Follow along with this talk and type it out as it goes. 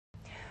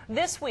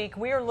This week,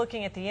 we are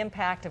looking at the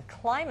impact of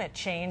climate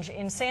change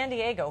in San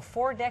Diego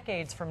 4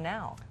 decades from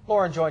now.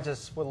 Lauren joins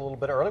us with a little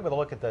bit early with a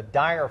look at the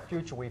dire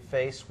future we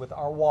face with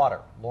our water.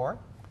 Lauren?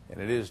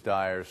 And it is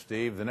dire,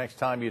 Steve. The next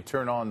time you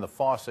turn on the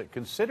faucet,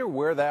 consider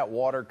where that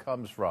water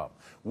comes from.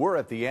 We're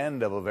at the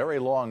end of a very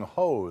long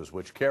hose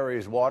which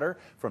carries water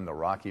from the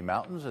Rocky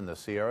Mountains and the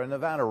Sierra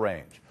Nevada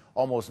range.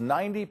 Almost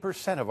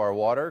 90% of our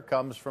water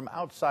comes from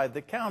outside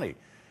the county,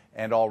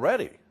 and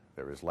already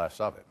there is less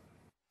of it.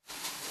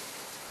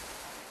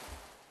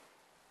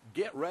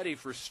 Get ready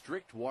for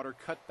strict water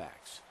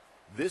cutbacks.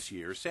 This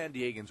year, San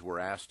Diegans were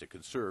asked to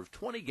conserve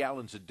 20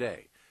 gallons a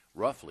day,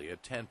 roughly a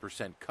 10%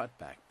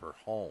 cutback per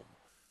home.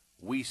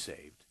 We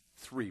saved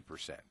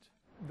 3%.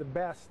 The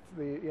best,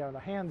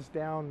 the hands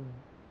down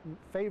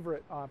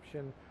favorite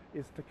option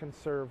is to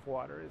conserve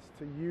water, is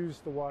to use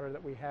the water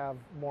that we have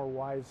more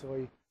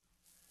wisely.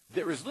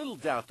 There is little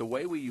doubt the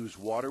way we use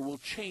water will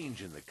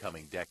change in the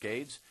coming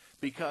decades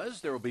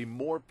because there will be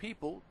more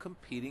people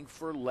competing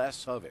for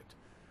less of it.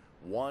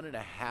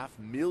 1.5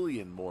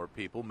 million more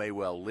people may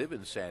well live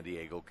in San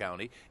Diego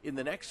County in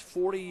the next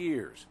 40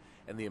 years,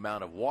 and the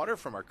amount of water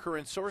from our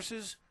current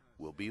sources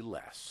will be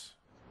less.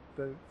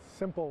 The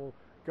simple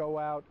go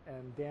out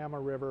and dam a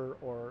river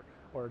or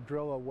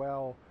drill a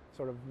well,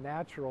 sort of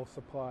natural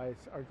supplies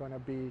are going to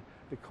be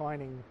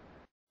declining.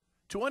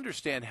 To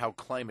understand how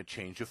climate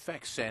change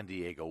affects San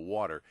Diego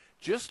water,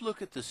 just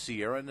look at the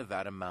Sierra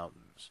Nevada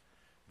mountains.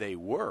 They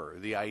were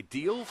the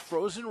ideal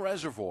frozen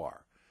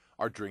reservoir.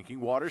 Our drinking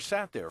water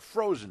sat there,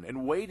 frozen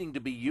and waiting to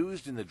be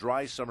used in the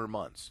dry summer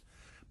months.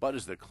 But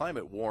as the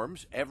climate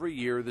warms, every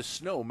year the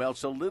snow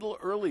melts a little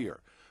earlier,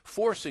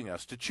 forcing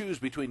us to choose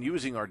between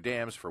using our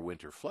dams for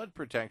winter flood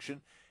protection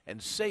and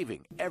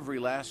saving every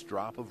last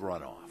drop of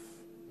runoff.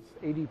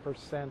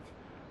 80%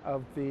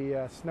 of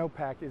the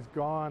snowpack is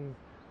gone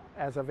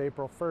as of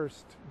April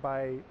 1st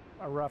by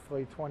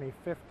roughly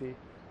 2050,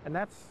 and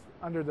that's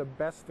under the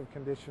best of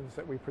conditions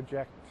that we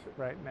project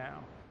right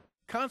now.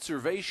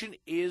 Conservation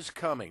is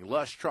coming.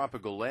 Lush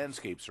tropical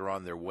landscapes are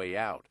on their way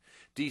out.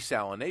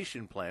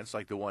 Desalination plants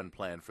like the one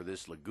planned for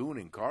this lagoon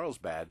in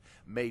Carlsbad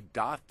may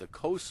dot the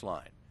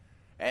coastline.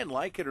 And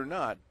like it or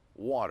not,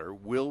 water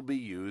will be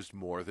used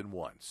more than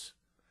once.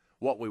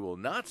 What we will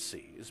not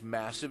see is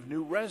massive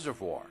new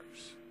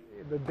reservoirs.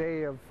 The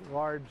day of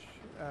large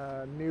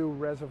new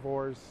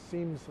reservoirs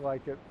seems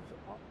like it's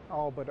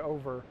all but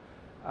over,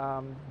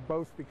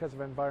 both because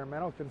of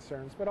environmental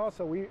concerns, but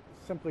also we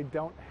simply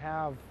don't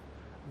have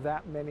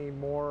that many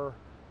more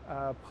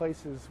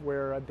places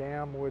where a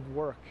dam would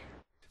work.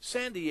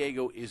 San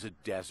Diego is a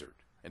desert,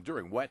 and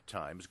during wet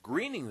times,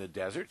 greening the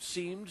desert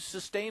seemed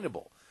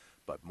sustainable.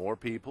 But more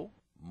people,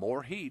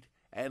 more heat,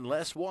 and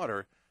less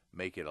water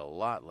make it a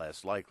lot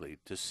less likely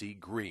to see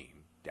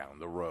green down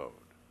the road.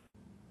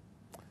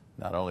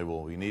 Not only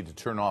will we need to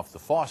turn off the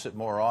faucet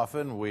more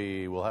often,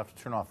 we will have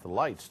to turn off the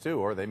lights too,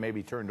 or they may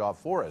be turned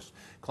off for us.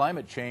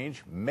 Climate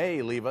change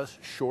may leave us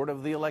short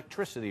of the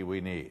electricity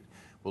we need.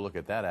 We'll look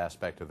at that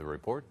aspect of the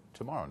report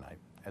tomorrow night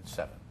at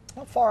 7.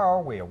 How far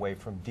are we away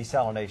from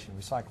desalination,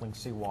 recycling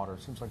seawater?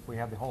 It seems like we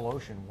have the whole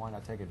ocean. Why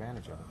not take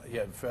advantage of it?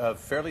 Yeah,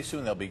 fairly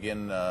soon they'll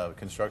begin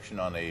construction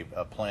on a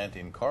plant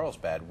in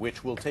Carlsbad,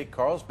 which will take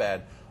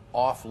Carlsbad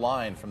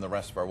offline from the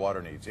rest of our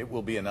water needs. It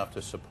will be enough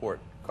to support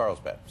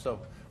Carlsbad. So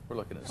we're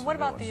looking at some What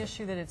about new the ones.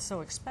 issue that it's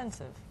so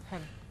expensive?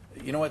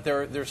 You know what,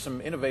 there's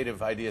some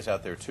innovative ideas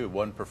out there too.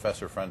 One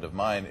professor friend of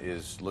mine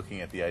is looking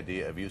at the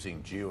idea of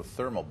using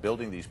geothermal,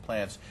 building these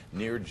plants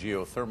near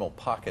geothermal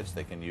pockets.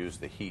 They can use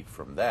the heat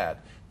from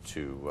that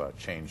to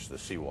change the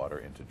seawater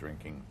into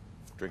drinking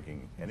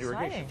and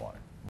irrigation water.